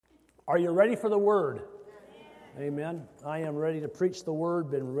Are you ready for the Word? Amen. I am ready to preach the Word.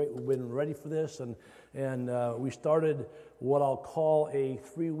 Been ready for this, and we started what I'll call a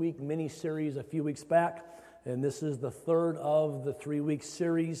 3-week mini-series a few weeks back, and this is the third of the 3-week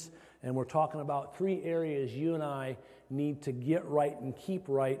series, and we're talking about 3 areas you and I need to get right and keep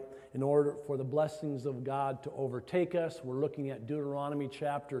right in order for the blessings of God to overtake us. We're looking at Deuteronomy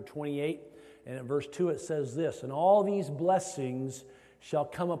chapter 28, and at verse 2 it says this, "And all these blessings shall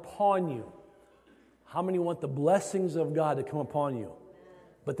come upon you." How many want the blessings of God to come upon you?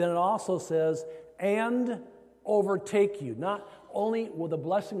 But then it also says, "and overtake you." Not only will the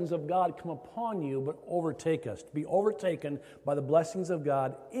blessings of God come upon you, but overtake us. To be overtaken by the blessings of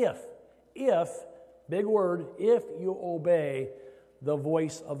God if, big word, if you obey the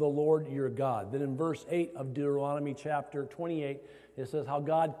voice of the Lord your God. Then in verse 8 of Deuteronomy chapter 28, it says how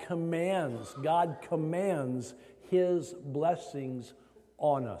God commands His blessings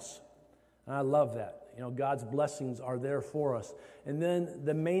on us. And I love that. You know, God's blessings are there for us. And then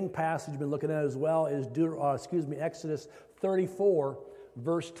the main passage we've been looking at as well is Exodus 34,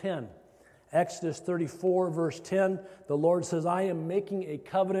 verse 10. Exodus 34, verse 10, the Lord says, "I am making a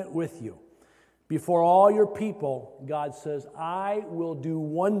covenant with you. Before all your people," God says, "I will do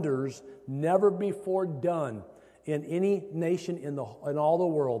wonders never before done in any nation in all the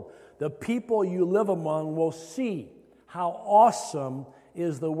world. The people you live among will see how awesome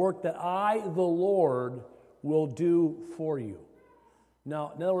is the work that I, the Lord, will do for you."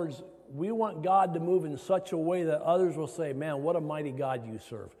 Now, in other words, we want God to move in such a way that others will say, "Man, what a mighty God you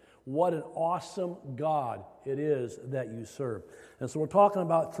serve. What an awesome God it is that you serve." And so we're talking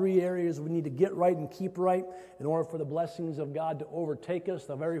about 3 areas we need to get right and keep right in order for the blessings of God to overtake us.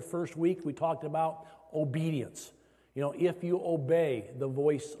 The very first week we talked about obedience. You know, if you obey the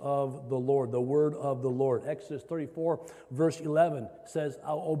voice of the Lord, the word of the Lord. Exodus 34, verse 11 says,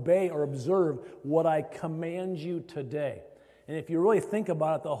 "I'll obey or observe what I command you today." And if you really think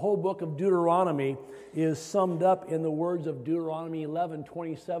about it, the whole book of Deuteronomy is summed up in the words of Deuteronomy 11,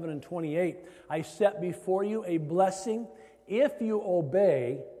 27 and 28. "I set before you a blessing if you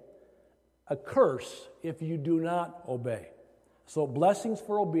obey, a curse if you do not obey." So blessings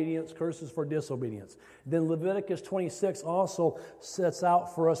for obedience, curses for disobedience. Then Leviticus 26 also sets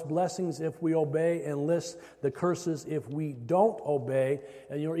out for us blessings if we obey and lists the curses if we don't obey.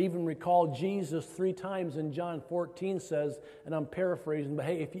 And you'll even recall Jesus 3 times in John 14 says, and I'm paraphrasing, but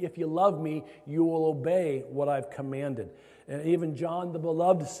hey, if you love me, you will obey what I've commanded. And even John the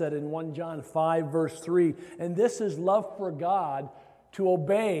Beloved said in 1 John 5 verse 3, "And this is love for God, to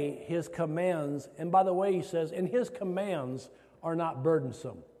obey His commands." And by the way, he says, "and His commands are not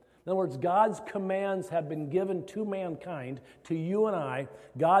burdensome." In other words, God's commands have been given to mankind, to you and I.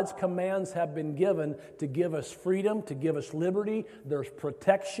 God's commands have been given to give us freedom, to give us liberty. There's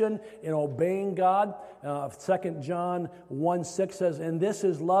protection in obeying God. 2 John 1:6 says, "And this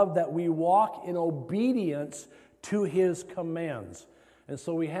is love, that we walk in obedience to His commands." And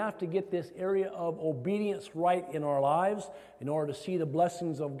so we have to get this area of obedience right in our lives in order to see the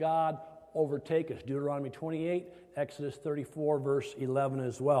blessings of God overtake us. Deuteronomy 28, Exodus 34, verse 11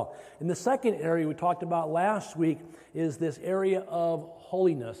 as well. And the second area we talked about last week is this area of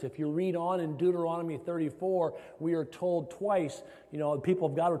holiness. If you read on in Deuteronomy 34, we are told twice, the people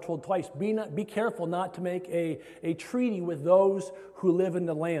of God are told twice, be careful not to make a treaty with those who live in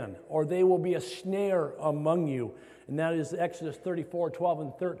the land, or they will be a snare among you. And that is Exodus 34, 12,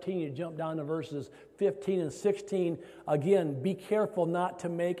 and 13. You jump down to verses 15 and 16. Again, be careful not to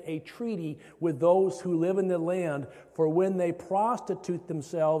make a treaty with those who live in the land, for when they prostitute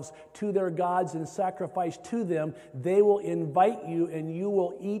themselves to their gods and sacrifice to them, they will invite you and you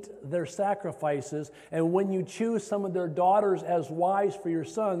will eat their sacrifices. And when you choose some of their daughters as wives for your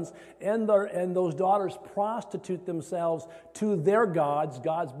sons, and those daughters prostitute themselves to their gods,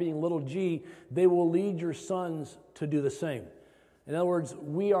 gods being little g, they will lead your sons to do the same. In other words,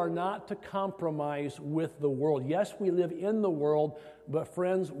 we are not to compromise with the world. Yes, we live in the world, but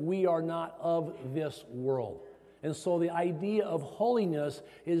friends, we are not of this world. And so the idea of holiness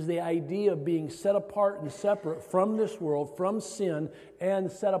is the idea of being set apart and separate from this world, from sin,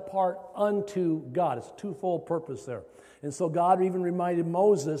 and set apart unto God. It's a twofold purpose there. And so God even reminded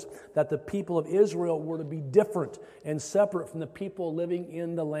Moses that the people of Israel were to be different and separate from the people living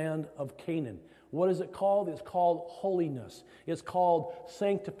in the land of Canaan. What is it called? It's called holiness. It's called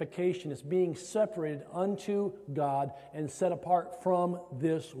sanctification. It's being separated unto God and set apart from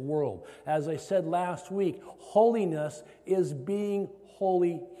this world. As I said last week, holiness is being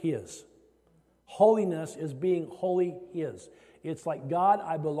wholly His. Holiness is being wholly His. It's like, God,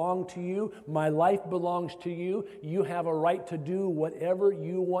 I belong to you. My life belongs to you. You have a right to do whatever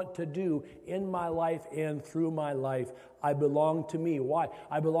you want to do in my life and through my life. I belong to me. Why?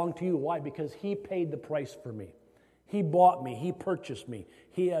 I belong to you. Why? Because He paid the price for me. He bought me. He purchased me.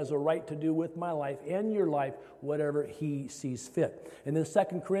 He has a right to do with my life and your life whatever He sees fit. And then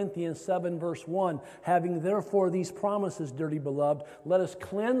 2 Corinthians 7 verse 1, having therefore these promises, dearly beloved, let us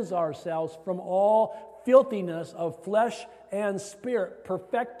cleanse ourselves from all filthiness of flesh and spirit,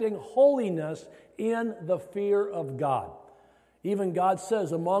 perfecting holiness in the fear of God. Even God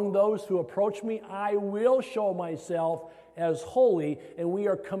says, among those who approach me, I will show myself as holy, and we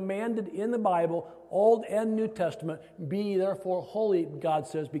are commanded in the Bible, Old and New Testament, be ye therefore holy, God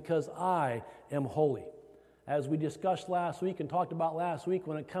says, because I am holy. As we discussed last week and talked about last week,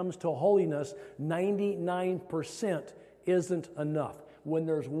 when it comes to holiness, 99% isn't enough. When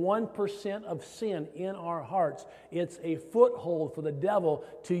there's 1% of sin in our hearts, it's a foothold for the devil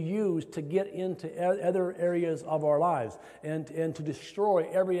to use to get into other areas of our lives and to destroy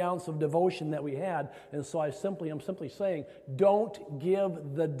every ounce of devotion that we had. And so I'm simply saying, don't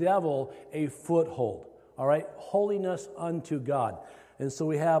give the devil a foothold. All right? Holiness unto God. And so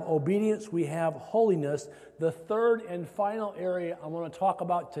we have obedience, we have holiness. The third and final area I want to talk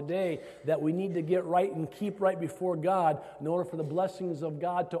about today that we need to get right and keep right before God in order for the blessings of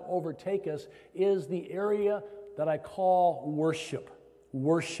God to overtake us is the area that I call worship.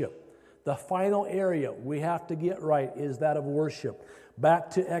 Worship. The final area we have to get right is that of worship.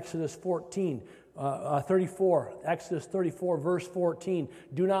 Back to Exodus 34, Exodus 34, verse 14.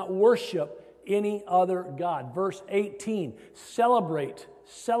 Do not worship any other God. Verse 18, celebrate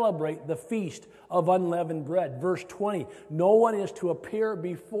the feast of unleavened bread. Verse 20, no one is to appear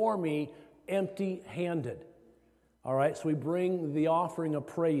before me empty-handed. All right, so we bring the offering of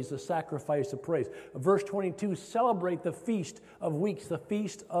praise, the sacrifice of praise. Verse 22, celebrate the Feast of Weeks, the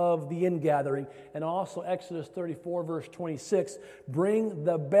Feast of the Ingathering. And also Exodus 34, verse 26, bring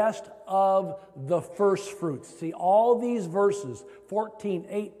the best of the first fruits. See, all these verses, 14,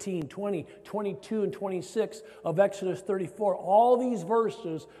 18, 20, 22, and 26 of Exodus 34, all these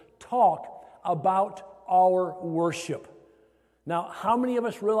verses talk about our worship. Now, how many of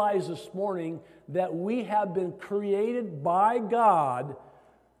us realize this morning that we have been created by God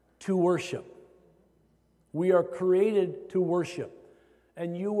to worship? We are created to worship.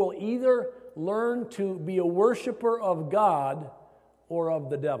 And you will either learn to be a worshiper of God or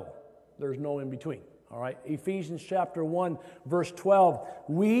of the devil. There's no in between. All right, Ephesians chapter 1, verse 12.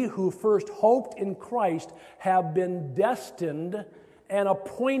 We who first hoped in Christ have been destined and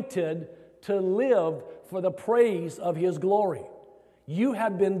appointed to live for the praise of His glory. You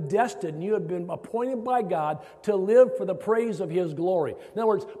have been destined, you have been appointed by God to live for the praise of His glory. In other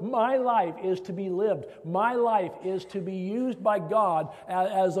words, my life is to be lived. My life is to be used by God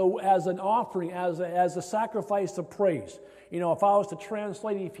as an offering, as a sacrifice of praise. You know, if I was to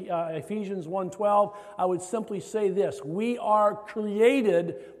translate Ephesians 1:12, I would simply say this: we are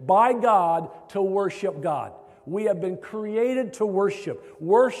created by God to worship God. We have been created to worship.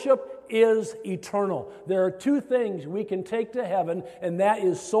 Worship is eternal. There are two things we can take to heaven, and that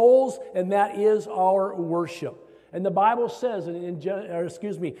is souls, and that is our worship. And the Bible says,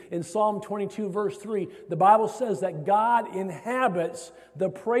 in Psalm 22, verse 3, the Bible says that God inhabits the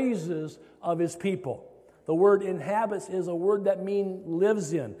praises of His people. The word inhabits is a word that means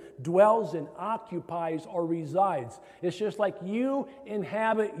lives in, dwells in, occupies, or resides. It's just like you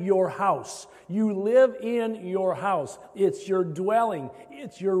inhabit your house. You live in your house. It's your dwelling.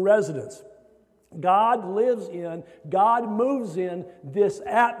 It's your residence. God lives in, God moves in this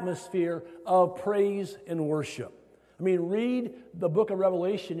atmosphere of praise and worship. I mean, read the book of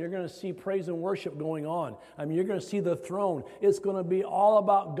Revelation. You're going to see praise and worship going on. I mean, you're going to see the throne. It's going to be all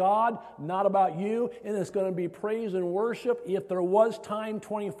about God, not about you. And it's going to be praise and worship. If there was time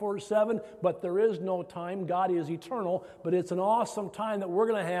 24/7, but there is no time. God is eternal. But it's an awesome time that we're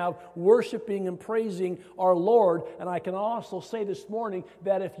going to have worshiping and praising our Lord. And I can also say this morning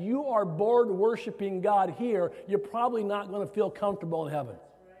that if you are bored worshiping God here, you're probably not going to feel comfortable in heaven.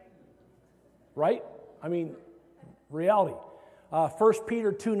 Right? I mean, reality. 1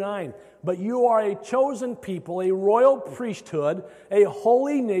 Peter 2:9, but you are a chosen people, a royal priesthood, a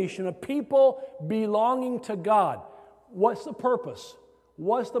holy nation, a people belonging to God. What's the purpose?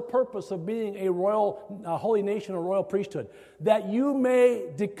 What's the purpose of being a holy nation, a royal priesthood? That you may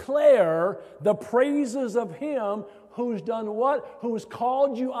declare the praises of Him who's done what? Who's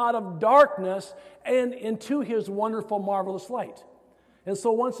called you out of darkness and into His wonderful, marvelous light. And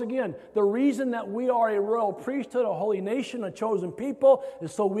so once again, the reason that we are a royal priesthood, a holy nation, a chosen people,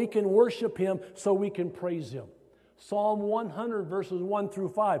 is so we can worship Him, so we can praise Him. Psalm 100, verses 1 through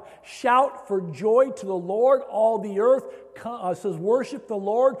 5. Shout for joy to the Lord, all the earth. Says, worship the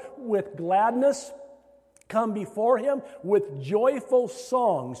Lord with gladness. Come before Him with joyful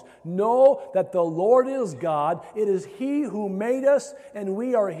songs. Know that the Lord is God. It is He who made us, and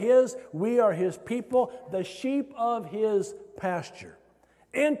we are His. We are His people, the sheep of His pasture.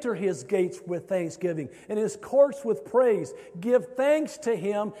 Enter His gates with thanksgiving and His courts with praise. Give thanks to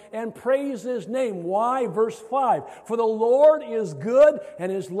Him and praise His name. Why? Verse 5. For the Lord is good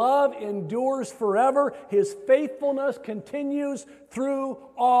and His love endures forever. His faithfulness continues through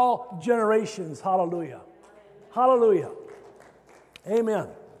all generations. Hallelujah. Hallelujah. Amen.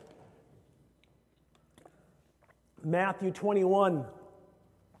 Matthew 21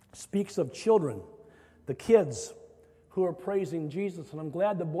 speaks of children, the kids who are praising Jesus. And I'm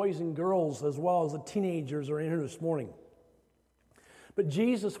glad the boys and girls as well as the teenagers are in here this morning. But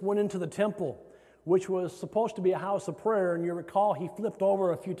Jesus went into the temple, which was supposed to be a house of prayer. And you recall He flipped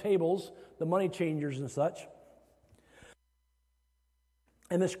over a few tables, the money changers and such.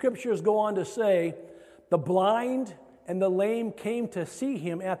 And the scriptures go on to say, the blind and the lame came to see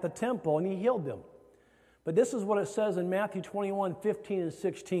Him at the temple, and He healed them. But this is what it says in Matthew 21, 15 and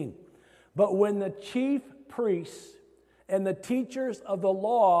 16. But when the chief priests and the teachers of the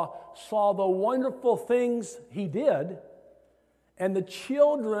law saw the wonderful things He did, and the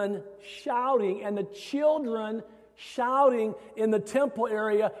children shouting in the temple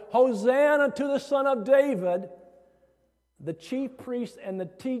area, Hosanna to the Son of David, the chief priests and the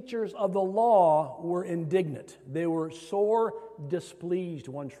teachers of the law were indignant. They were sore displeased,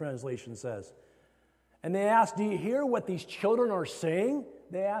 one translation says. And they asked, do you hear what these children are saying?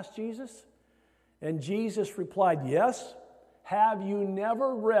 They asked Jesus. And Jesus replied, yes. Have you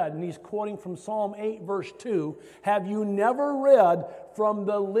never read, and he's quoting from Psalm 8, verse 2, have you never read from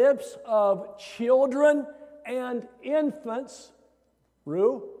the lips of children and infants,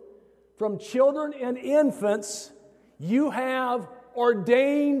 Rue, from children and infants, you have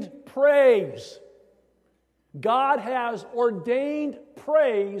ordained praise. God has ordained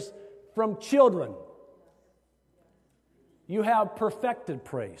praise from children. You have perfected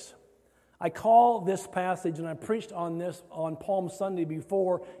praise. I call this passage, and I preached on this on Palm Sunday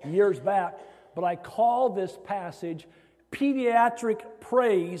before, years back, but I call this passage pediatric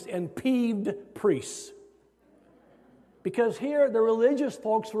praise and peeved priests. Because here the religious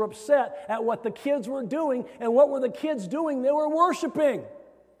folks were upset at what the kids were doing, and what were the kids doing? They were worshiping.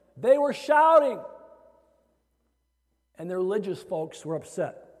 They were shouting. And the religious folks were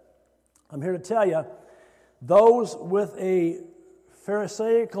upset. I'm here to tell you, those with a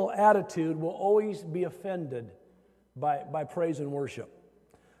Pharisaical attitude will always be offended by praise and worship.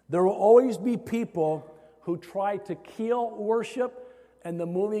 There will always be people who try to kill worship and the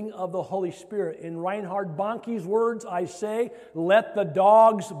moving of the Holy Spirit. In Reinhard Bonnke's words, I say, let the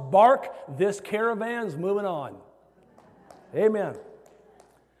dogs bark, this caravan's moving on. Amen.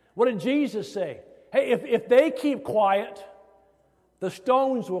 What did Jesus say? Hey, if they keep quiet, the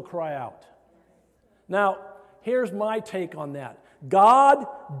stones will cry out. Now, here's my take on that. God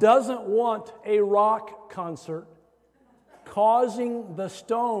doesn't want a rock concert causing the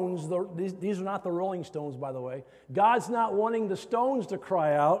stones, these are not the Rolling Stones, by the way. God's not wanting the stones to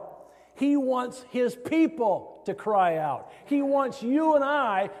cry out. He wants His people to cry out. He wants you and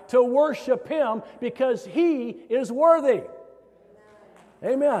I to worship Him because He is worthy.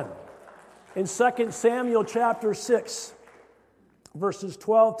 Amen. In 2 Samuel chapter 6, verses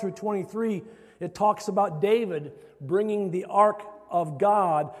 12 through 23, it talks about David bringing the ark of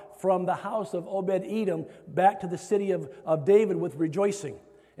God from the house of Obed-Edom back to the city of David with rejoicing.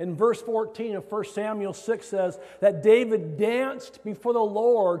 In verse 14 of 1 Samuel 6 says that David danced before the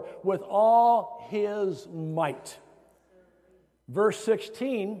Lord with all his might. Verse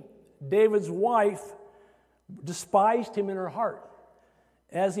 16, David's wife despised him in her heart.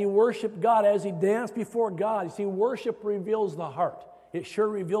 As he worshiped God, as he danced before God, you see, worship reveals the heart. It sure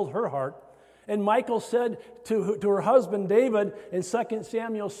revealed her heart. And Michal said to her husband David in 2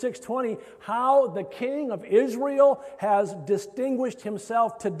 Samuel 6:20, how the king of Israel has distinguished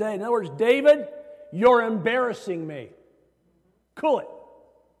himself today. In other words, David, you're embarrassing me. Cool it.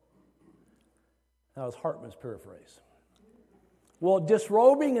 That was Hartman's paraphrase. Well,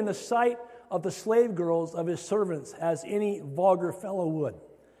 disrobing in the sight of the slave girls of his servants as any vulgar fellow would.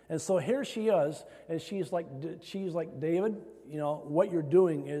 And so here she is, and she's like David, you know, what you're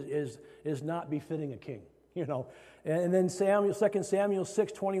doing is not befitting a king, you know. And then 2 Samuel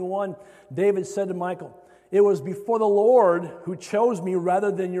 6:21, David said to Michal, it was before the Lord who chose me rather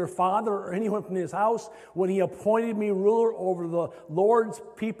than your father or anyone from his house when he appointed me ruler over the Lord's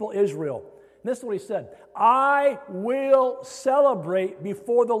people Israel. And this is what he said, I will celebrate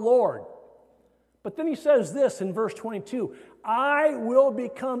before the Lord. But then he says this in verse 22, I will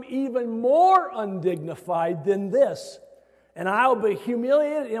become even more undignified than this, and I'll be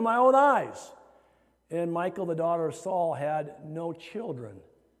humiliated in my own eyes. And Michal, the daughter of Saul, had no children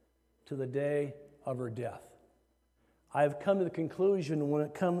to the day of her death. I have come to the conclusion when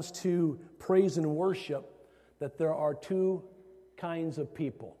it comes to praise and worship that there are two kinds of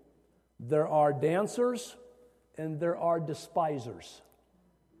people. There are dancers and there are despisers.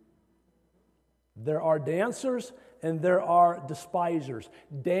 There are dancers and there are despisers.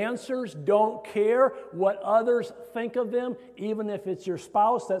 Dancers don't care what others think of them, even if it's your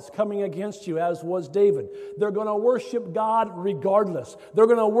spouse that's coming against you, as was David. They're going to worship God regardless. They're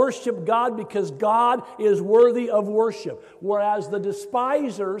going to worship God because God is worthy of worship. Whereas the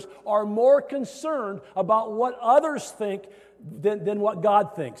despisers are more concerned about what others think than what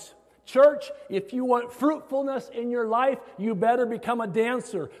God thinks. Church, if you want fruitfulness in your life, you better become a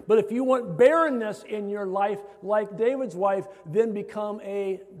dancer. But if you want barrenness in your life, like David's wife, then become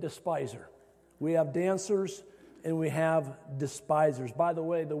a despiser. We have dancers and we have despisers. By the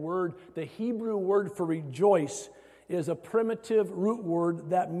way, the Hebrew word for rejoice is a primitive root word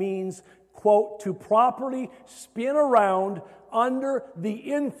that means, quote, to properly spin around under the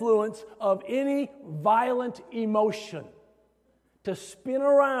influence of any violent emotion. To spin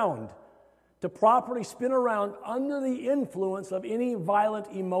around, to properly spin around under the influence of any violent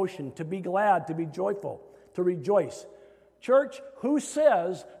emotion, to be glad, to be joyful, to rejoice. Church, who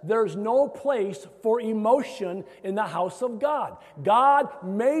says there's no place for emotion in the house of God? God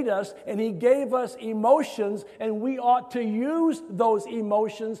made us and He gave us emotions, and we ought to use those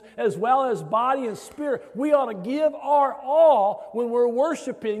emotions as well as body and spirit. We ought to give our all when we're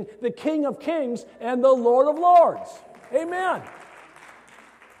worshiping the King of Kings and the Lord of Lords. Amen.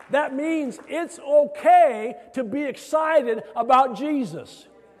 That means it's okay to be excited about Jesus.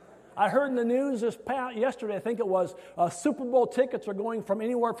 I heard in the news yesterday, I think it was, Super Bowl tickets are going from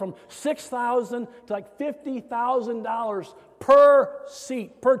anywhere from $6,000 to like $50,000 per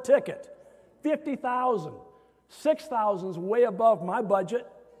seat, per ticket. $50,000. $6,000 is way above my budget,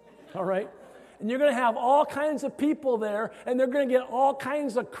 all right? And you're going to have all kinds of people there, and they're going to get all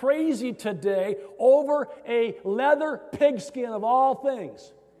kinds of crazy today over a leather pigskin of all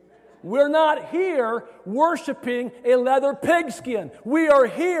things. We're not here worshiping a leather pigskin. We are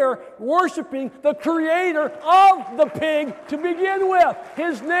here worshiping the creator of the pig to begin with.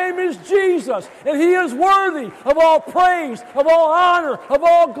 His name is Jesus, and He is worthy of all praise, of all honor, of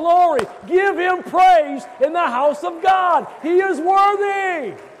all glory. Give Him praise in the house of God. He is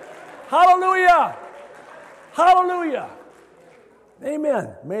worthy. Hallelujah. Hallelujah.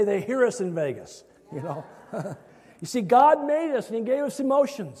 Amen. May they hear us in Vegas, you know. You see, God made us and He gave us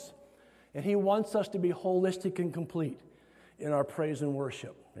emotions. And He wants us to be holistic and complete in our praise and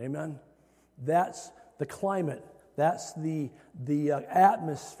worship. Amen? That's the climate. That's the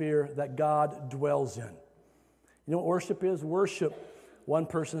atmosphere that God dwells in. You know what worship is? Worship, one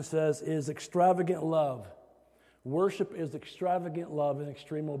person says, is extravagant love. Worship is extravagant love and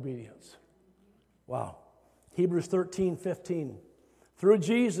extreme obedience. Wow. Hebrews 13:15. Through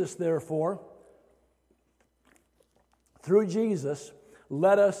Jesus, therefore,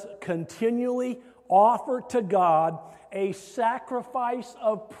 let us continually offer to God a sacrifice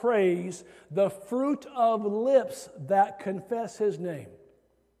of praise, the fruit of lips that confess His name.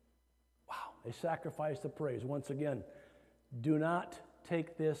 Wow, a sacrifice of praise. Once again, do not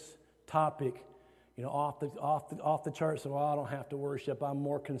take this topic, off the chart. So, I don't have to worship. I'm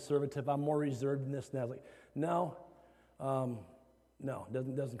more conservative. I'm more reserved than this and that. Like, no,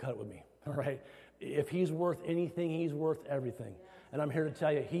 doesn't cut it with me. All right. If He's worth anything, He's worth everything. And I'm here to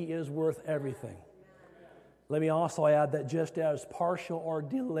tell you, He is worth everything. Let me also add that just as partial or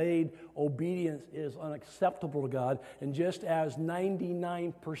delayed obedience is unacceptable to God, and just as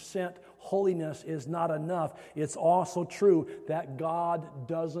 99% holiness is not enough, it's also true that God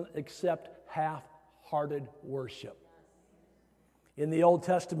doesn't accept half-hearted worship. In the Old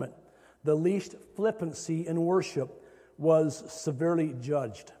Testament, the least flippancy in worship was severely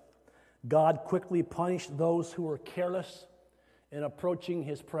judged. God quickly punished those who were careless in approaching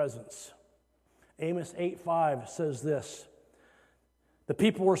His presence. Amos 8:5 says this. The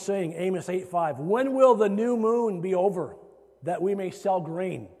people were saying, Amos 8:5, when will the new moon be over, that we may sell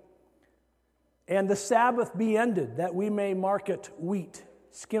grain? And the Sabbath be ended, that we may market wheat,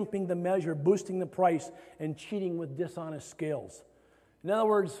 skimping the measure, boosting the price, and cheating with dishonest scales. In other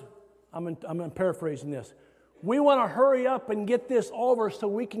words, I'm paraphrasing this. We want to hurry up and get this over so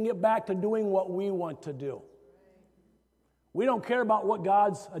we can get back to doing what we want to do. We don't care about what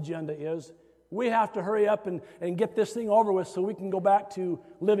God's agenda is. We have to hurry up and get this thing over with so we can go back to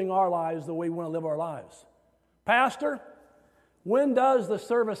living our lives the way we want to live our lives. Pastor, when does the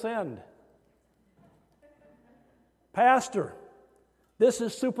service end? Pastor, this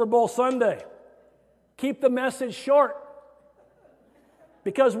is Super Bowl Sunday. Keep the message short.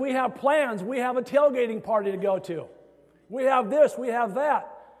 Because we have plans. We have a tailgating party to go to. We have this, we have that.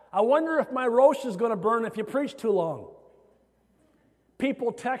 I wonder if my roast is going to burn if you preach too long.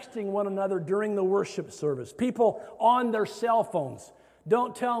 People texting one another during the worship service. People on their cell phones.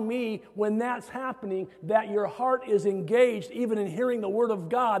 Don't tell me when that's happening that your heart is engaged even in hearing the Word of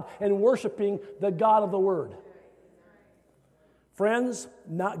God and worshiping the God of the Word. Friends,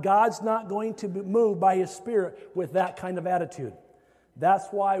 God's not going to be moved by His Spirit with that kind of attitude. That's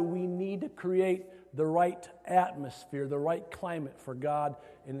why we need to create the right atmosphere, the right climate for God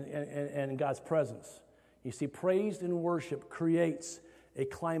and God's presence. You see, praise and worship creates a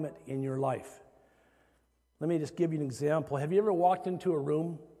climate in your life. Let me just give you an example. Have you ever walked into a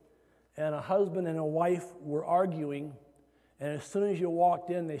room and a husband and a wife were arguing, and as soon as you walked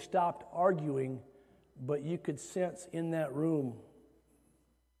in, they stopped arguing, but you could sense in that room,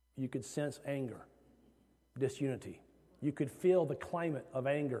 you could sense anger, disunity. You could feel the climate of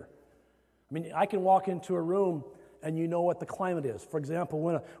anger. I mean, I can walk into a room and you know what the climate is. For example,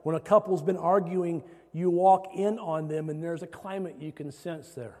 when a couple's been arguing, you walk in on them and there's a climate you can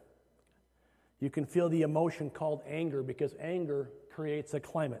sense there. You can feel the emotion called anger because anger creates a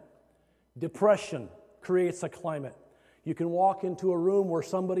climate. Depression creates a climate. You can walk into a room where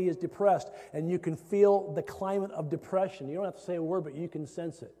somebody is depressed and you can feel the climate of depression. You don't have to say a word, but you can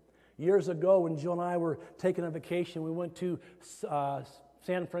sense it. Years ago, when Jill and I were taking a vacation, we went to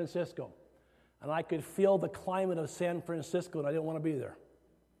San Francisco. And I could feel the climate of San Francisco, and I didn't want to be there.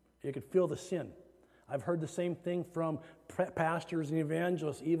 You could feel the sin. I've heard the same thing from pastors and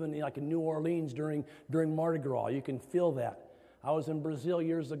evangelists, even like in New Orleans during Mardi Gras. You can feel that. I was in Brazil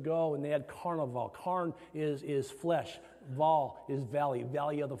years ago, and they had Carnival. Carn is flesh. Val is valley,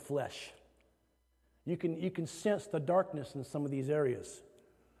 valley of the flesh. You can sense the darkness in some of these areas.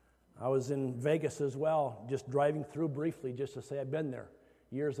 I was in Vegas as well, just driving through briefly just to say I've been there.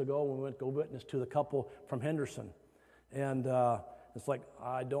 Years ago when we went to go witness to the couple from Henderson. And it's like,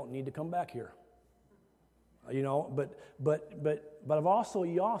 I don't need to come back here. You know, but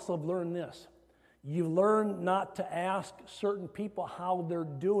you also have learned this. You learn not to ask certain people how they're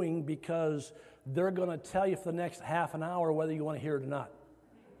doing because they're going to tell you for the next half an hour whether you want to hear it or not.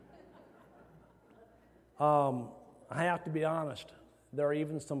 I have to be honest. There are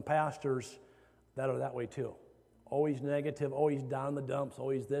even some pastors that are that way too. Always negative, always down in the dumps,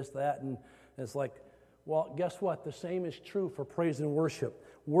 always this, that, and it's like, well, guess what? The same is true for praise and worship.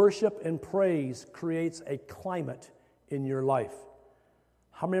 Worship and praise creates a climate in your life.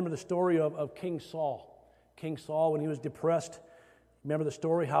 I remember the story of King Saul. King Saul, when he was depressed, remember the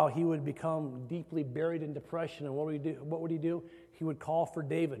story how he would become deeply buried in depression, and what would he do? He would call for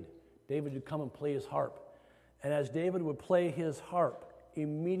David. David would come and play his harp. And as David would play his harp,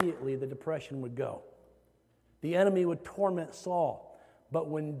 immediately the depression would go. The enemy would torment Saul. But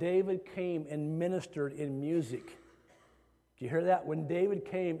when David came and ministered in music, do you hear that? When David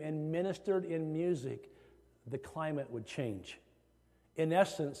came and ministered in music, the climate would change. In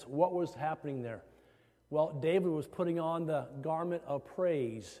essence, what was happening there? Well, David was putting on the garment of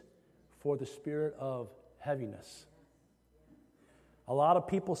praise for the spirit of heaviness. A lot of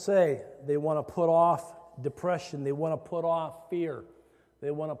people say they want to put off depression, they want to put off fear,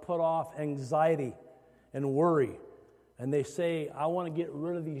 they want to put off anxiety and worry. And they say, I want to get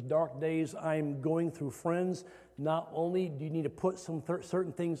rid of these dark days I'm going through. Friends, not only do you need to put some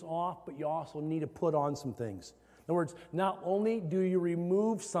certain things off, but you also need to put on some things. In other words, not only do you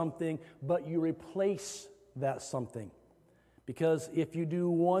remove something, but you replace that something. Because if you do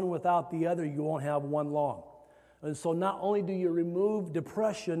one without the other, you won't have one long. And so not only do you remove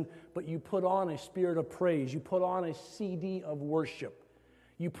depression, but you put on a spirit of praise. You put on a CD of worship.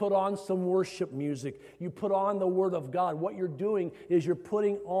 You put on some worship music. You put on the Word of God. What you're doing is you're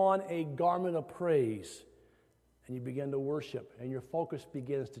putting on a garment of praise. And you begin to worship. And your focus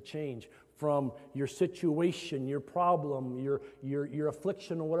begins to change from your situation, your problem, your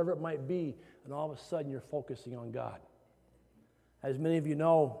affliction, or whatever it might be. And all of a sudden, you're focusing on God. As many of you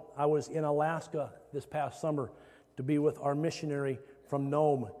know, I was in Alaska this past summer to be with our missionary from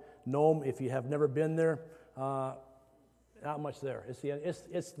Nome. Nome, if you have never been there, not much there. It's the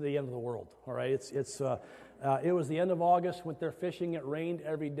end of the world. All right. It was the end of August. Went there fishing. It rained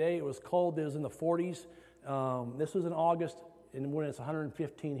every day. It was cold. It was in the 40s. This was in August, and when it's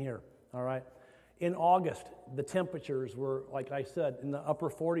 115 here. All right. In August, the temperatures were, like I said, in the upper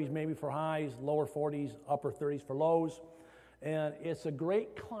 40s maybe for highs, lower 40s, upper 30s for lows. And it's a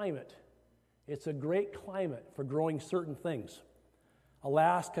great climate. It's a great climate for growing certain things.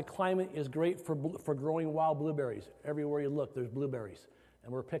 Alaska climate is great for growing wild blueberries. Everywhere you look, there's blueberries.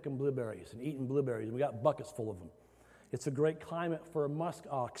 And we're picking blueberries and eating blueberries. And we got buckets full of them. It's a great climate for musk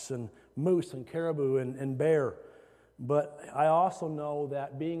ox and moose and caribou and bear. But I also know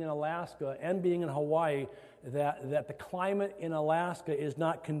that being in Alaska and being in Hawaii, that the climate in Alaska is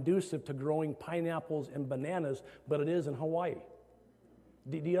not conducive to growing pineapples and bananas, but it is in Hawaii.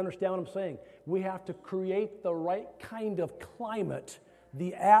 Do you understand what I'm saying? We have to create the right kind of climate,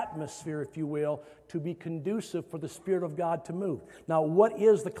 the atmosphere, if you will, to be conducive for the Spirit of God to move. Now, what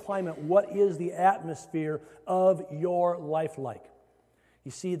is the climate? What is the atmosphere of your life like?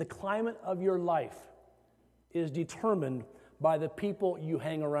 You see, the climate of your life is determined by the people you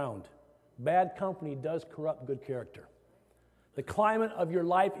hang around. Bad company does corrupt good character. The climate of your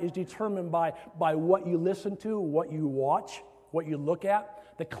life is determined by what you listen to, what you watch, what you look at.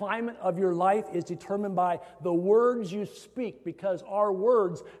 The climate of your life is determined by the words you speak, because our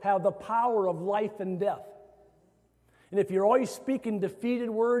words have the power of life and death. And if you're always speaking defeated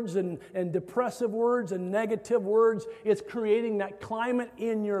words and depressive words and negative words, it's creating that climate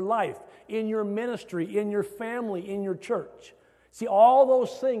in your life, in your ministry, in your family, in your church. See, all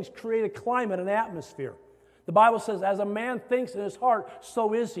those things create a climate, an atmosphere. The Bible says, as a man thinks in his heart,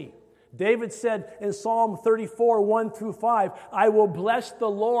 so is he. David said in Psalm 34, 1 through 5, I will bless the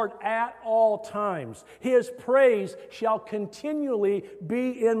Lord at all times. His praise shall continually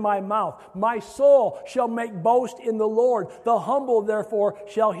be in my mouth. My soul shall make boast in the Lord. The humble, therefore,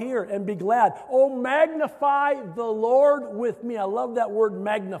 shall hear and be glad. Oh, magnify the Lord with me. I love that word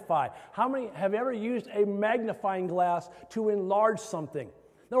magnify. How many have ever used a magnifying glass to enlarge something?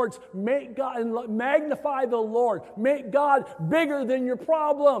 In other words, make God, magnify the Lord. Make God bigger than your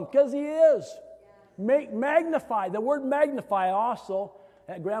problem, because He is. Magnify. The word magnify also,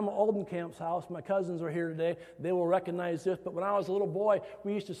 at Grandma Oldenkamp's house, my cousins are here today, they will recognize this, but when I was a little boy,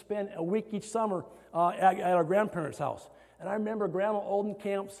 we used to spend a week each summer at our grandparents' house. And I remember Grandma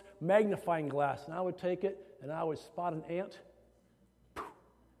Oldenkamp's magnifying glass, and I would take it, and I would spot an ant.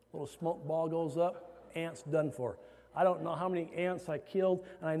 Little smoke ball goes up, ant's done for. I don't know how many ants I killed,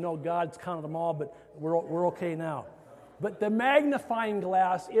 and I know God's counted them all, but we're okay now. But the magnifying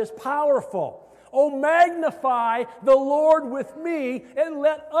glass is powerful. Oh, magnify the Lord with me, and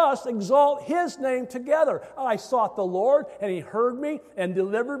let us exalt His name together. I sought the Lord, and He heard me and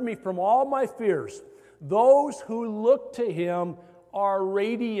delivered me from all my fears. Those who look to Him are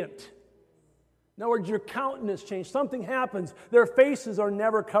radiant. In other words, your countenance changes. Something happens. Their faces are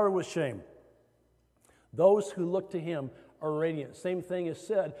never covered with shame. Those who look to Him are radiant. Same thing is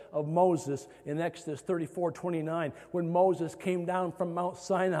said of Moses in Exodus 34:29, when Moses came down from Mount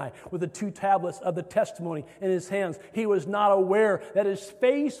Sinai with the 2 tablets of the testimony in his hands. He was not aware that his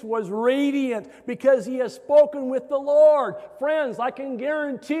face was radiant because he has spoken with the Lord. Friends, I can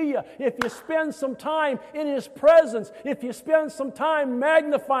guarantee you, if you spend some time in His presence, if you spend some time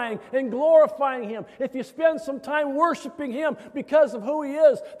magnifying and glorifying Him, if you spend some time worshiping Him because of who He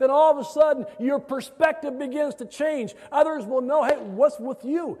is, then all of a sudden your perspective begins to change. Others will know, hey, what's with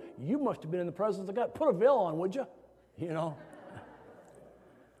you? You must have been in the presence of God. Put a veil on, would you? You know.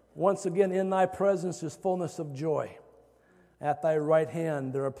 Once again, in Thy presence is fullness of joy. At Thy right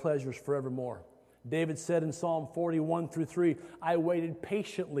hand there are pleasures forevermore. David said in Psalm 41 through 3, I waited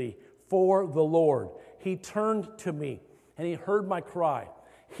patiently for the Lord. He turned to me and He heard my cry.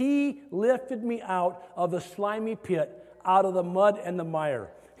 He lifted me out of the slimy pit, out of the mud and the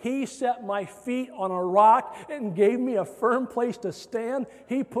mire. He set my feet on a rock and gave me a firm place to stand.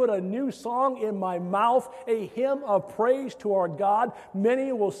 He put a new song in my mouth, a hymn of praise to our God.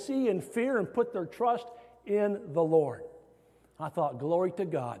 Many will see and fear and put their trust in the Lord. I thought, glory to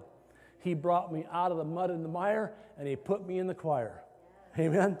God. He brought me out of the mud and the mire, and He put me in the choir.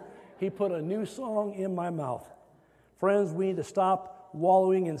 Amen? He put a new song in my mouth. Friends, we need to stop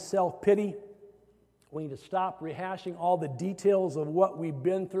wallowing in self-pity. We need to stop rehashing all the details of what we've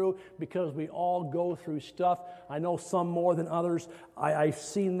been through, because we all go through stuff. I know some more than others. I've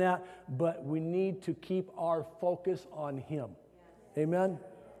seen that. But we need to keep our focus on Him. Amen?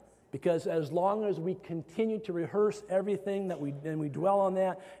 Because as long as we continue to rehearse everything that we dwell on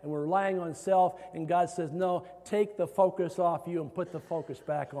that, and we're relying on self, and God says, no, take the focus off you and put the focus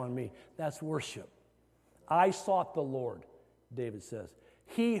back on me. That's worship. I sought the Lord, David says.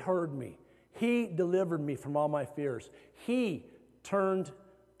 He heard me. He delivered me from all my fears. He turned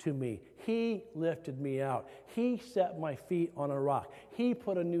to me. He lifted me out. He set my feet on a rock. He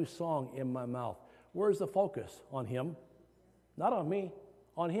put a new song in my mouth. Where's the focus? On Him. Not on me,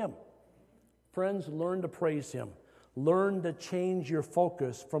 on Him. Friends, learn to praise Him. Learn to change your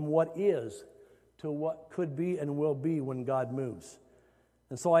focus from what is to what could be and will be when God moves.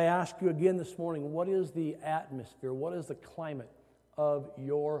 And so I ask you again this morning, what is the atmosphere? What is the climate of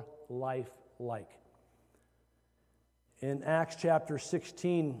your life like? In Acts chapter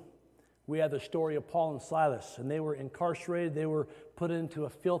 16, we have the story of Paul and Silas, and they were incarcerated. They were put into a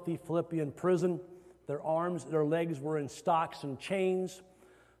filthy Philippian prison. Their arms, their legs were in stocks and chains.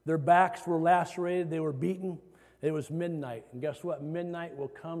 Their backs were lacerated. They were beaten. It was midnight. And guess what? Midnight will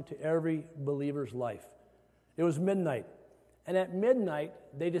come to every believer's life. It was midnight. And at midnight,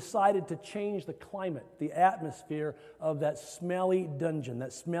 they decided to change the climate, the atmosphere of that smelly dungeon,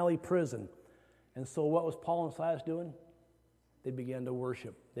 that smelly prison. And so what was Paul and Silas doing? They began to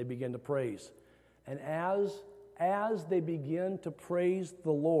worship. They began to praise. And as they began to praise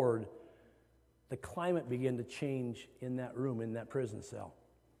the Lord, the climate began to change in that room, in that prison cell.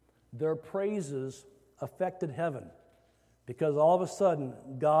 Their praises affected heaven because all of a sudden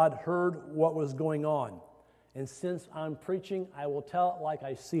God heard what was going on. And since I'm preaching, I will tell it like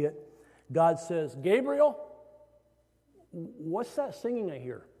I see it. God says, Gabriel, what's that singing I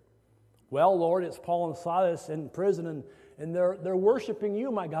hear? Well, Lord, it's Paul and Silas in prison, and they're worshiping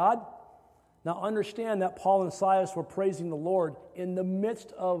you, my God. Now understand that Paul and Silas were praising the Lord in the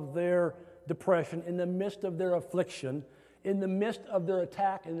midst of their depression, in the midst of their affliction, in the midst of their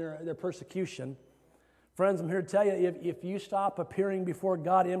attack and their persecution. Friends, I'm here to tell you, if you stop appearing before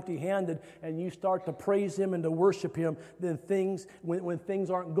God empty-handed and you start to praise Him and to worship Him, then when things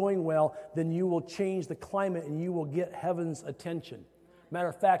aren't going well, then you will change the climate and you will get heaven's attention. Matter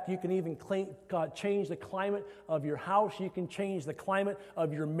of fact, you can even change the climate of your house. You can change the climate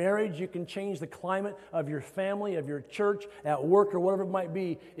of your marriage. You can change the climate of your family, of your church, at work, or whatever it might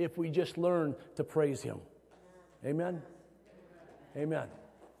be, if we just learn to praise Him. Amen? Amen.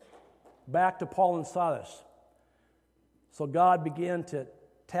 Back to Paul and Silas. So God began to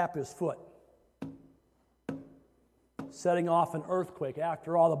tap his foot, setting off an earthquake.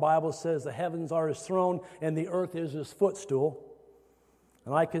 After all, the Bible says the heavens are His throne and the earth is His footstool.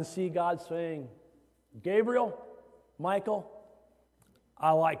 And I can see God saying, Gabriel, Michael,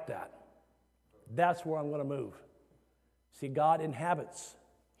 I like that. That's where I'm going to move. See, God inhabits.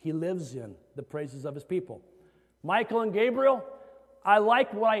 He lives in the praises of His people. Michael and Gabriel, I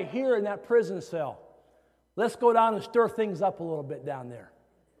like what I hear in that prison cell. Let's go down and stir things up a little bit down there.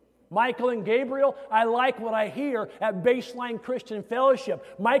 Michael and Gabriel, I like what I hear at Baseline Christian Fellowship.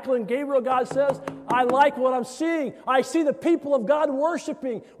 Michael and Gabriel, God says, I like what I'm seeing. I see the people of God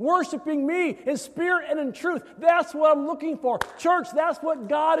worshiping me in spirit and in truth. That's what I'm looking for. Church, that's what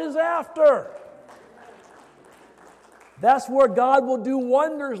God is after. That's where God will do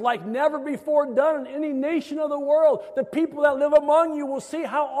wonders like never before done in any nation of the world. The people that live among you will see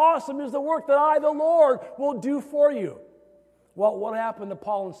how awesome is the work that I, the Lord, will do for you. Well, what happened to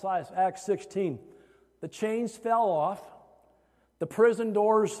Paul and Silas? Acts 16. The chains fell off. The prison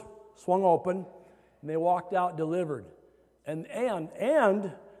doors swung open. And they walked out delivered. And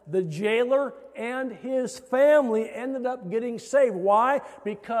the jailer and his family ended up getting saved. Why?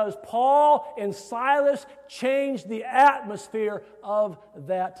 Because Paul and Silas changed the atmosphere of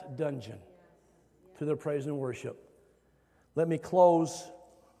that dungeon through their praise and worship. Let me close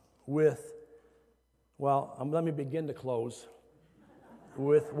with, let me begin to close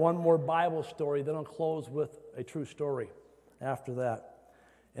with one more Bible story. Then I'll close with a true story after that.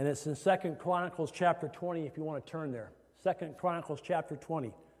 And it's in 2 Chronicles chapter 20, if you want to turn there. 2 Chronicles chapter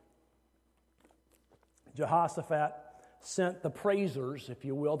 20. Jehoshaphat sent the praisers, if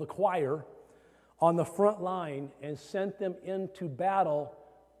you will, the choir, on the front line and sent them into battle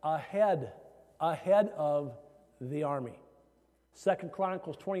ahead of the army. 2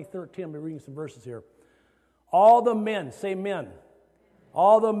 Chronicles 20:13, I'll be reading some verses here. All the men, say men,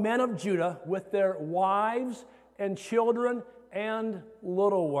 all the men of Judah with their wives and children and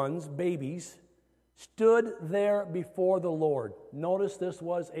little ones, babies, stood there before the Lord. Notice this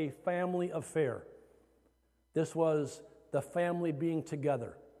was a family affair. This was the family being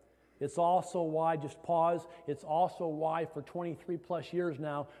together. It's also why, just pause, it's also why for 23 plus years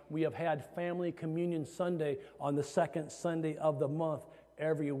now, we have had Family Communion Sunday on the second Sunday of the month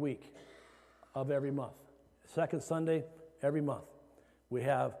every week of every month. Second Sunday every month. We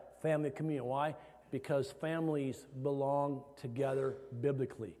have Family Communion. Why? Because families belong together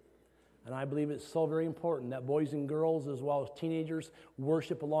biblically. And I believe it's so very important that boys and girls as well as teenagers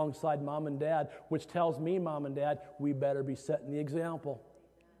worship alongside mom and dad, which tells me, mom and dad, we better be setting the example.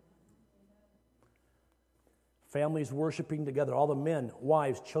 Families worshiping together, all the men,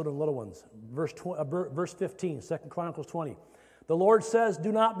 wives, children, little ones. Verse 15, 2 Chronicles 20. The Lord says,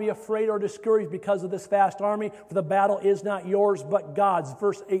 do not be afraid or discouraged because of this vast army, for the battle is not yours but God's.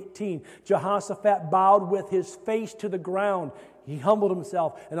 Verse 18, Jehoshaphat bowed with his face to the ground. He humbled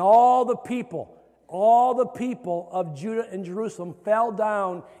himself, and all the people of Judah and Jerusalem fell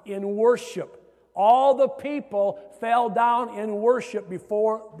down in worship. All the people fell down in worship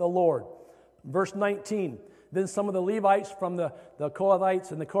before the Lord. Verse 19, then some of the Levites from the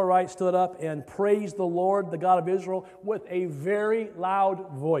Kohathites and the Korahites stood up and praised the Lord, the God of Israel, with a very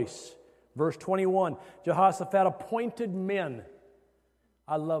loud voice. Verse 21, Jehoshaphat appointed men.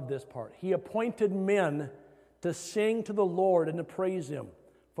 I love this part. He appointed men to sing to the Lord and to praise Him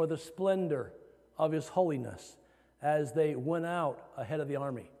for the splendor of His holiness as they went out ahead of the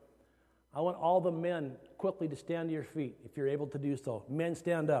army. I want all the men quickly to stand to your feet if you're able to do so. Men,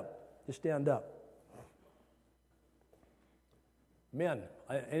 stand up. Just stand up. Men.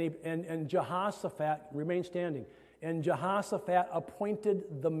 And Jehoshaphat, remain standing. And Jehoshaphat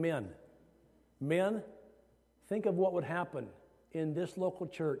appointed the men. Men, think of what would happen in this local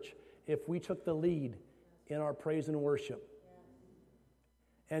church if we took the lead in our praise and worship.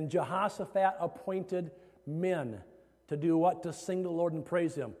 And Jehoshaphat appointed men to do what? To sing to the Lord and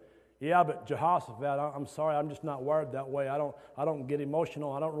praise Him. Yeah, but Jehoshaphat, I'm sorry, I'm just not wired that way. I don't get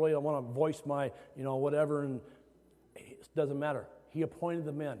emotional. I don't really want to voice my, whatever, and it doesn't matter. He appointed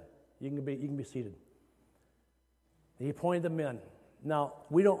the men. You can be seated. He appointed the men. Now,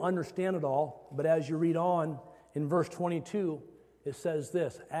 we don't understand it all, but as you read on in verse 22, it says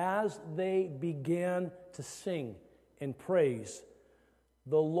this, as they began to sing and praise,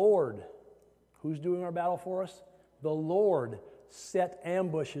 the Lord, who's doing our battle for us? The Lord set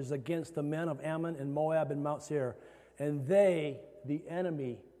ambushes against the men of Ammon and Moab and Mount Seir, and they, the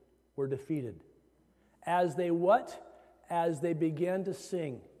enemy, were defeated. As they what? As they began to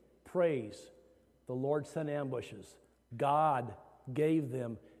sing praise, the Lord sent ambushes. God gave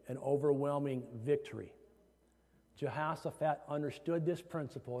them an overwhelming victory. Jehoshaphat understood this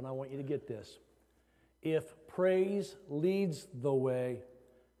principle, and I want you to get this. If praise leads the way,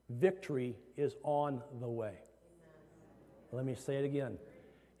 victory is on the way. Let me say it again.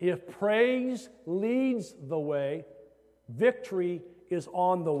 If praise leads the way, victory is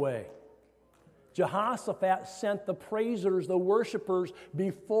on the way. Jehoshaphat sent the praisers, the worshipers,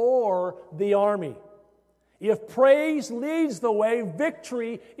 before the army. If praise leads the way,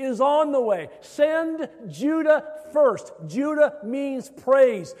 victory is on the way. Send Judah first. Judah means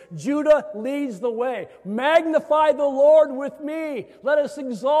praise. Judah leads the way. Magnify the Lord with me. Let us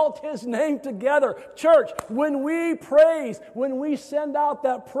exalt His name together. Church, when we praise, when we send out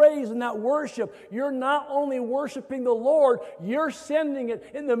that praise and that worship, you're not only worshiping the Lord, you're sending it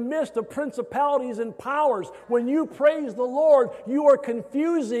in the midst of principalities and powers. When you praise the Lord, you are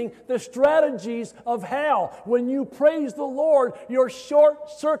confusing the strategies of hell. When you praise the Lord, you're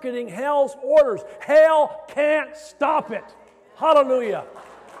short-circuiting hell's orders. Hell can't stop it. Hallelujah.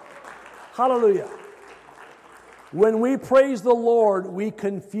 Hallelujah. When we praise the Lord, we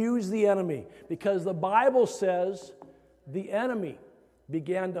confuse the enemy, because the Bible says the enemy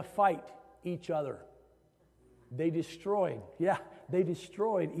began to fight each other. They destroyed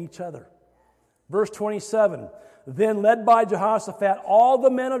each other. Verse 27, then led by Jehoshaphat, all the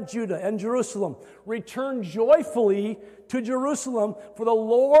men of Judah and Jerusalem returned joyfully to Jerusalem, for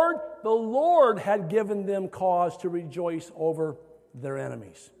the Lord had given them cause to rejoice over their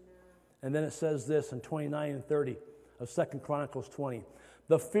enemies. And then it says this in 29 and 30 of 2 Chronicles 20.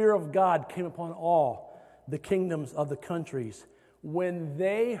 The fear of God came upon all the kingdoms of the countries when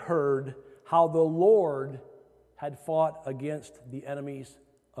they heard how the Lord had fought against the enemies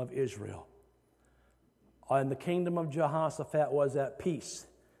of Israel. And the kingdom of Jehoshaphat was at peace,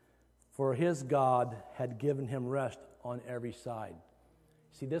 for his God had given him rest on every side.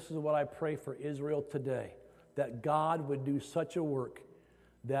 See, this is what I pray for Israel today, that God would do such a work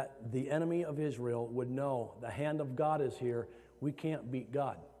that the enemy of Israel would know the hand of God is here. We can't beat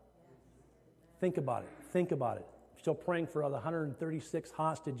God. Think about it. Think about it. Still praying for the 136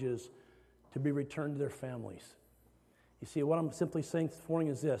 hostages to be returned to their families. You see, what I'm simply saying this morning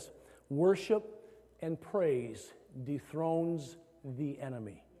is this. Worship and praise dethrones the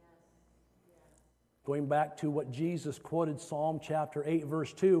enemy. Going back to what Jesus quoted, Psalm chapter 8,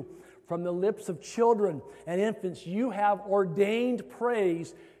 verse 2, from the lips of children and infants you have ordained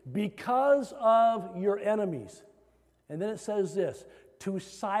praise because of your enemies. And then it says this, to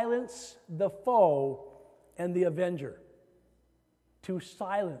silence the foe and the avenger. To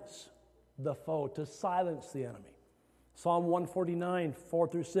silence the foe, to silence the enemy. Psalm 149, 4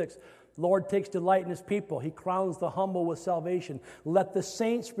 through 6. Lord takes delight in His people. He crowns the humble with salvation. Let the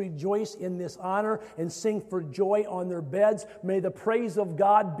saints rejoice in this honor and sing for joy on their beds. May the praise of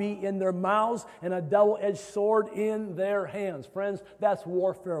God be in their mouths and a double-edged sword in their hands. Friends, that's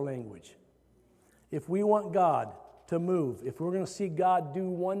warfare language. If we want God to move, if we're going to see God do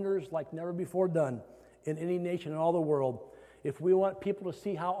wonders like never before done in any nation in all the world, if we want people to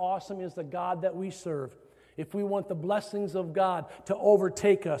see how awesome is the God that we serve, if we want the blessings of God to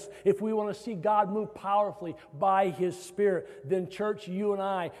overtake us, if we want to see God move powerfully by His Spirit, then church, you and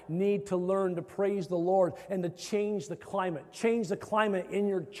I need to learn to praise the Lord and to change the climate. Change the climate in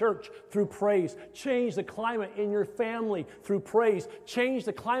your church through praise. Change the climate in your family through praise. Change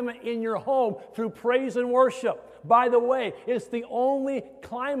the climate in your home through praise and worship. By the way, it's the only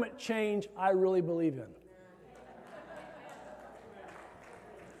climate change I really believe in.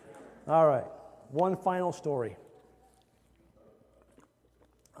 All right. One final story.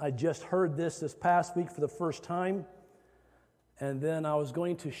 I just heard this past week for the first time, and then I was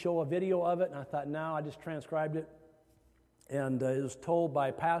going to show a video of it, and I thought, no, I just transcribed it. And it was told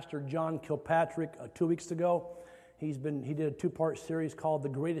by Pastor John Kilpatrick 2 weeks ago. He did a 2-part series called The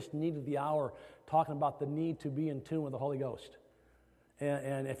Greatest Need of the Hour, talking about the need to be in tune with the Holy Ghost.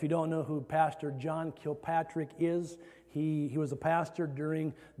 And if you don't know who Pastor John Kilpatrick is, he was a pastor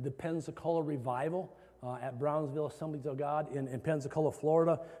during the Pensacola revival at Brownsville Assemblies of God in Pensacola,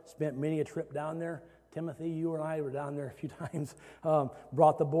 Florida. Spent many a trip down there. Timothy, you and I were down there a few times.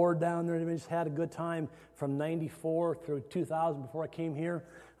 Brought the board down there, and we just had a good time from 94 through 2000 before I came here.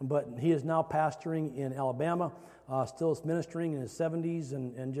 But he is now pastoring in Alabama, still is ministering in his 70s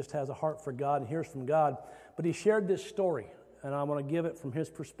and just has a heart for God and hears from God. But he shared this story, and I want to give it from his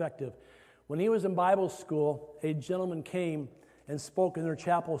perspective. When he was in Bible school, a gentleman came and spoke in their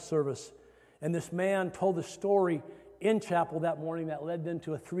chapel service, and this man told a story in chapel that morning that led them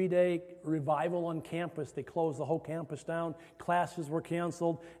to a 3-day revival on campus. They closed the whole campus down. Classes were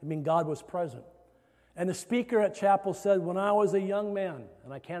canceled. God was present. And the speaker at chapel said, when I was a young man,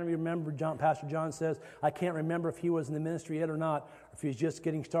 and I can't remember, Pastor John says, I can't remember if he was in the ministry yet or not, or if he was just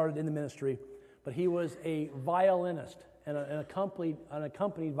getting started in the ministry, but he was a violinist. And an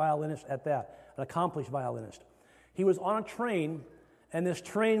accompanied violinist at that, an accomplished violinist. He was on a train, and this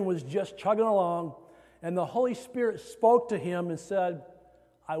train was just chugging along, and the Holy Spirit spoke to him and said,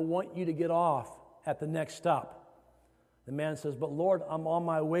 I want you to get off at the next stop. The man says, but Lord, I'm on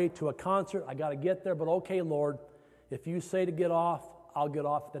my way to a concert. I got to get there, but okay, Lord, if you say to get off, I'll get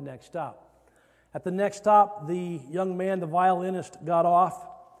off at the next stop. At the next stop, the young man, the violinist, got off.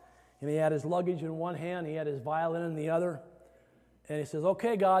 And he had his luggage in one hand, he had his violin in the other. And he says,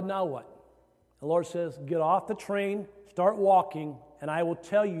 okay, God, now what? The Lord says, get off the train, start walking, and I will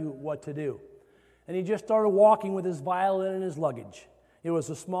tell you what to do. And he just started walking with his violin and his luggage. It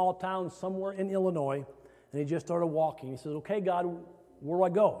was a small town somewhere in Illinois, and he just started walking. He says, okay, God, where do I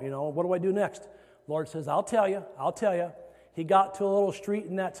go? What do I do next? The Lord says, I'll tell you. He got to a little street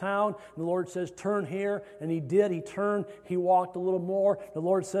in that town, and the Lord says, turn here, and he did. He turned, he walked a little more. The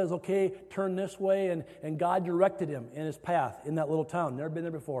Lord says, okay, turn this way, and God directed him in his path in that little town. Never been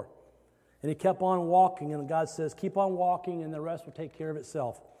there before. And he kept on walking, and God says, keep on walking, and the rest will take care of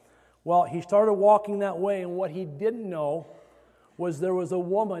itself. Well, he started walking that way, and what he didn't know was there was a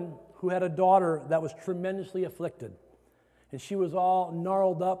woman who had a daughter that was tremendously afflicted. And she was all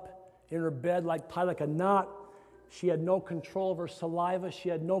gnarled up in her bed, tied like a knot. She had no control of her saliva. She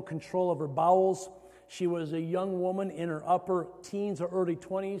had no control of her bowels. She was a young woman in her upper teens or early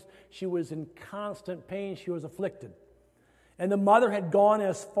 20s. She was in constant pain. She was afflicted. And the mother had gone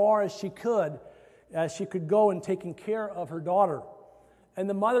as far as she could go in taking care of her daughter. And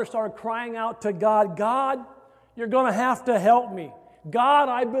the mother started crying out to God, God, you're going to have to help me. God,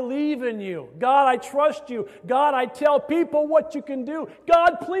 I believe in you. God, I trust you. God, I tell people what you can do.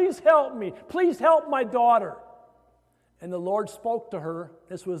 God, please help me. Please help my daughter. And the Lord spoke to her.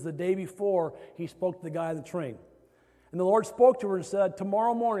 This was the day before he spoke to the guy on the train. And the Lord spoke to her and said,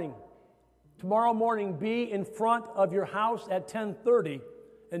 tomorrow morning, be in front of your house at 10:30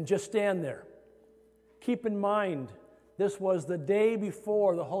 and just stand there. Keep in mind, this was the day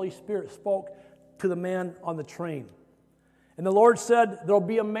before the Holy Spirit spoke to the man on the train. And the Lord said, there'll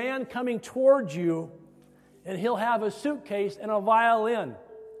be a man coming towards you, and he'll have a suitcase and a violin.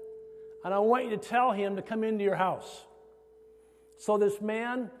 And I want you to tell him to come into your house. So this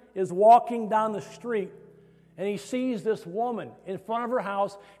man is walking down the street, and he sees this woman in front of her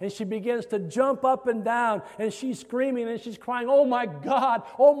house, and she begins to jump up and down, and she's screaming, and she's crying, oh my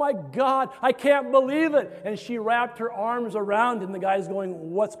God, I can't believe it. And she wrapped her arms around him. The guy's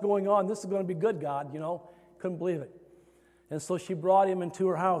going, what's going on? This is going to be good, God, Couldn't believe it. And so she brought him into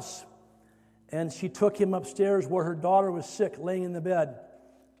her house. And she took him upstairs where her daughter was sick, laying in the bed,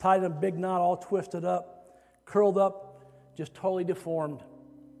 tied in a big knot, all twisted up, curled up, just totally deformed.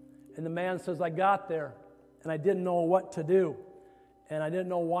 And the man says, I got there, and I didn't know what to do. And I didn't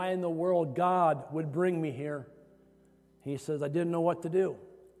know why in the world God would bring me here. He says, I didn't know what to do.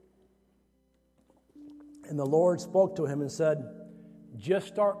 And the Lord spoke to him and said, just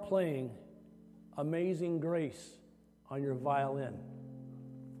start playing Amazing Grace on your violin.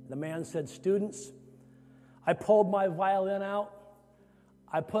 The man said, students, I pulled my violin out,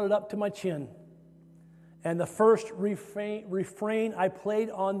 I put it up to my chin, and the first refrain I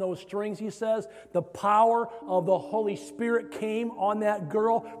played on those strings, he says, the power of the Holy Spirit came on that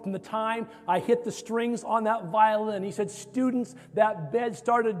girl from the time I hit the strings on that violin. He said, students, that bed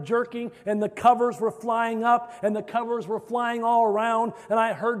started jerking and the covers were flying up and the covers were flying all around, and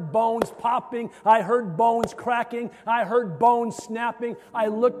I heard bones popping, I heard bones cracking, I heard bones snapping. I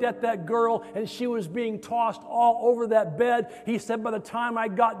looked at that girl and she was being tossed all over that bed. He said, by the time I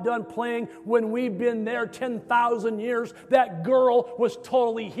got done playing, when we'd been there 10,000 years, that girl was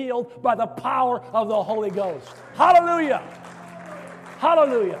totally healed by the power of the Holy Ghost. Hallelujah!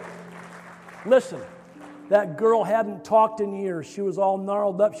 Hallelujah! Listen, that girl hadn't talked in years. She was all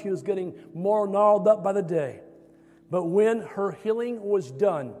gnarled up. She was getting more gnarled up by the day. But when her healing was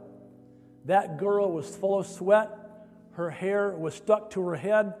done, that girl was full of sweat. Her hair was stuck to her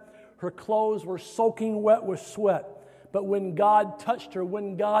head. Her clothes were soaking wet with sweat. But when God touched her,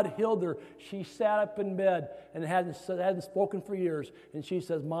 when God healed her, she sat up in bed and hadn't spoken for years. And she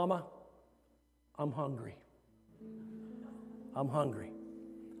says, Mama, I'm hungry. I'm hungry.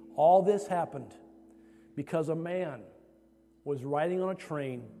 All this happened because a man was riding on a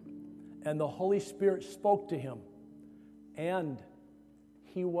train and the Holy Spirit spoke to him. And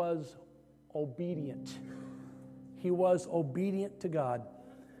he was obedient. He was obedient to God.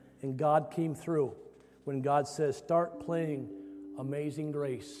 And God came through. When God says, start playing Amazing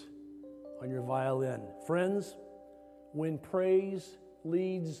Grace on your violin. Friends, when praise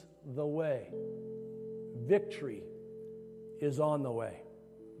leads the way, victory is on the way.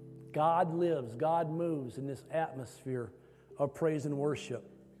 God lives, God moves in this atmosphere of praise and worship.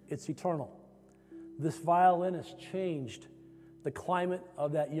 It's eternal. This violinist changed the climate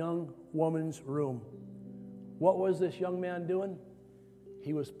of that young woman's room. What was this young man doing?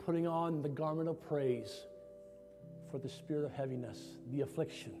 He was putting on the garment of praise for the spirit of heaviness, the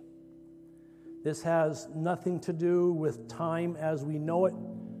affliction. This has nothing to do with time as we know it,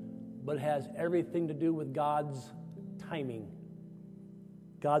 but it has everything to do with God's timing,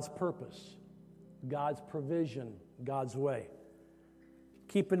 God's purpose, God's provision, God's way.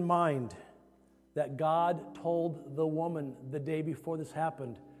 Keep in mind that God told the woman the day before this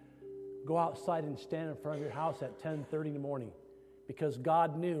happened, go outside and stand in front of your house at 10:30 in the morning. Because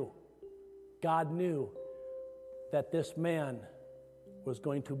God knew that this man was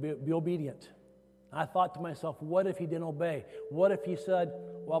going to be obedient. I thought to myself, what if he didn't obey? What if he said,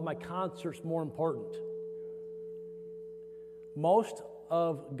 well, my concert's more important? Most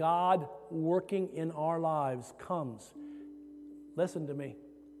of God working in our lives comes, listen to me,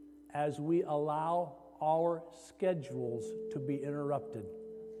 as we allow our schedules to be interrupted.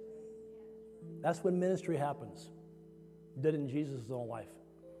 That's when ministry happens. Did in Jesus' own life.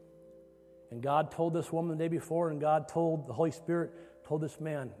 And God told this woman the day before, and God told the Holy Spirit, told this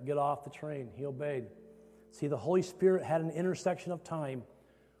man, get off the train. He obeyed. See, the Holy Spirit had an intersection of time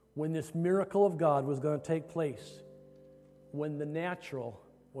when this miracle of God was going to take place, when the natural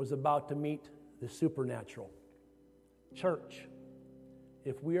was about to meet the supernatural. Church,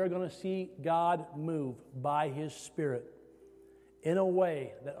 if we are going to see God move by His Spirit in a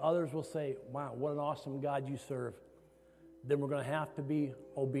way that others will say, wow, what an awesome God you serve, then we're going to have to be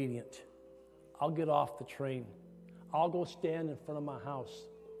obedient. I'll get off the train. I'll go stand in front of my house.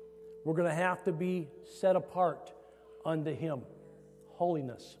 We're going to have to be set apart unto Him,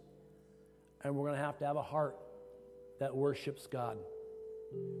 holiness. And we're going to have a heart that worships God.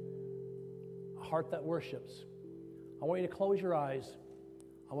 A heart that worships. I want you to close your eyes.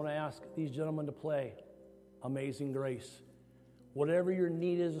 I want to ask these gentlemen to play Amazing Grace. Whatever your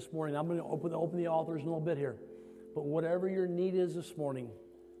need is this morning, I'm going to open the altars in a little bit here. But whatever your need is this morning,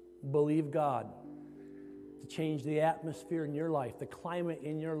 believe God to change the atmosphere in your life, the climate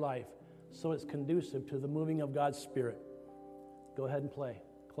in your life, so it's conducive to the moving of God's Spirit. Go ahead and play.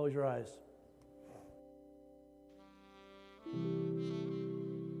 Close your eyes.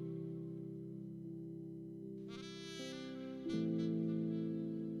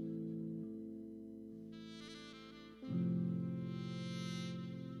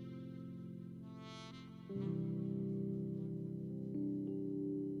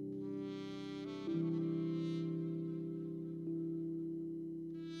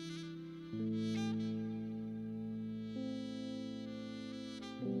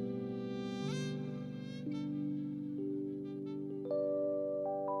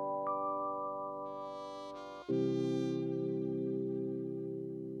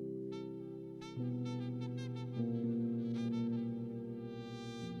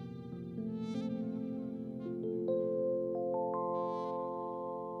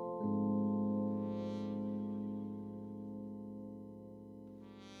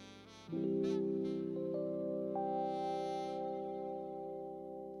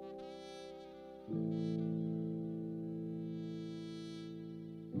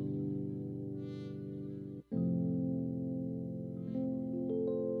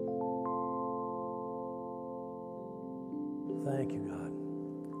 Thank you, God.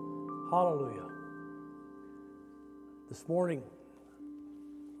 Hallelujah. This morning,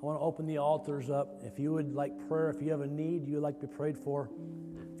 I want to open the altars up. If you would like prayer, if you have a need you would like to be prayed for,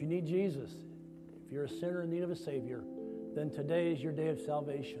 if you need Jesus, if you're a sinner in need of a Savior, then today is your day of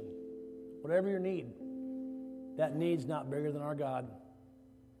salvation. Whatever your need, that need's not bigger than our God.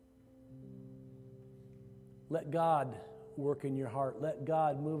 Let God work in your heart. Let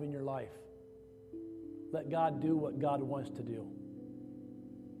God move in your life. Let God do what God wants to do.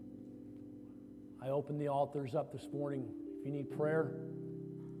 I open the altars up this morning. If you need prayer,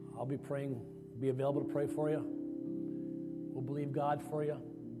 I'll be praying, be available to pray for you. We'll believe God for you.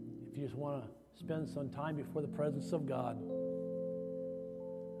 If you just want to spend some time before the presence of God,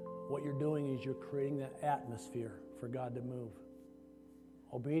 what you're doing is you're creating that atmosphere for God to move.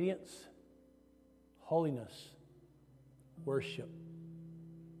 Obedience, holiness, worship.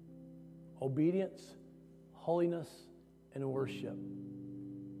 Obedience, holiness, and worship.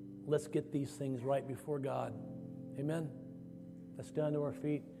 Let's get these things right before God. Amen? Let's stand to our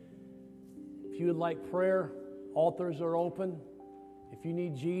feet. If you would like prayer, altars are open. If you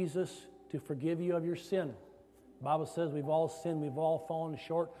need Jesus to forgive you of your sin, the Bible says we've all sinned, we've all fallen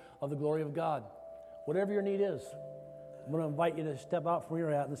short of the glory of God. Whatever your need is, I'm going to invite you to step out from where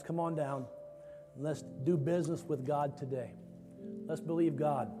you're at. Let's come on down. Let's do business with God today. Let's believe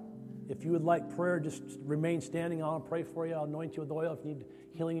God. If you would like prayer, just remain standing. I'll pray for you. I'll anoint you with oil if you need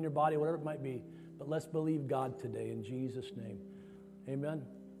healing in your body, whatever it might be. But let's believe God today in Jesus' name. Amen.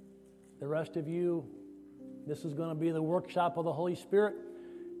 The rest of you, this is going to be the workshop of the Holy Spirit.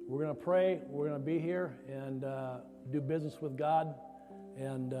 We're going to pray. We're going to be here and do business with God.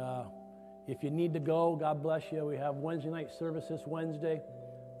 And if you need to go, God bless you. We have Wednesday night service this Wednesday.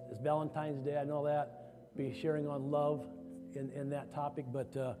 It's Valentine's Day, I know that. Be sharing on love in that topic.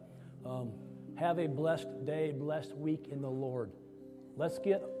 But have a blessed day, blessed week in the Lord. Let's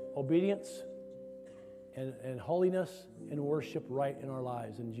get obedience and holiness and worship right in our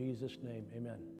lives. In Jesus' name, amen.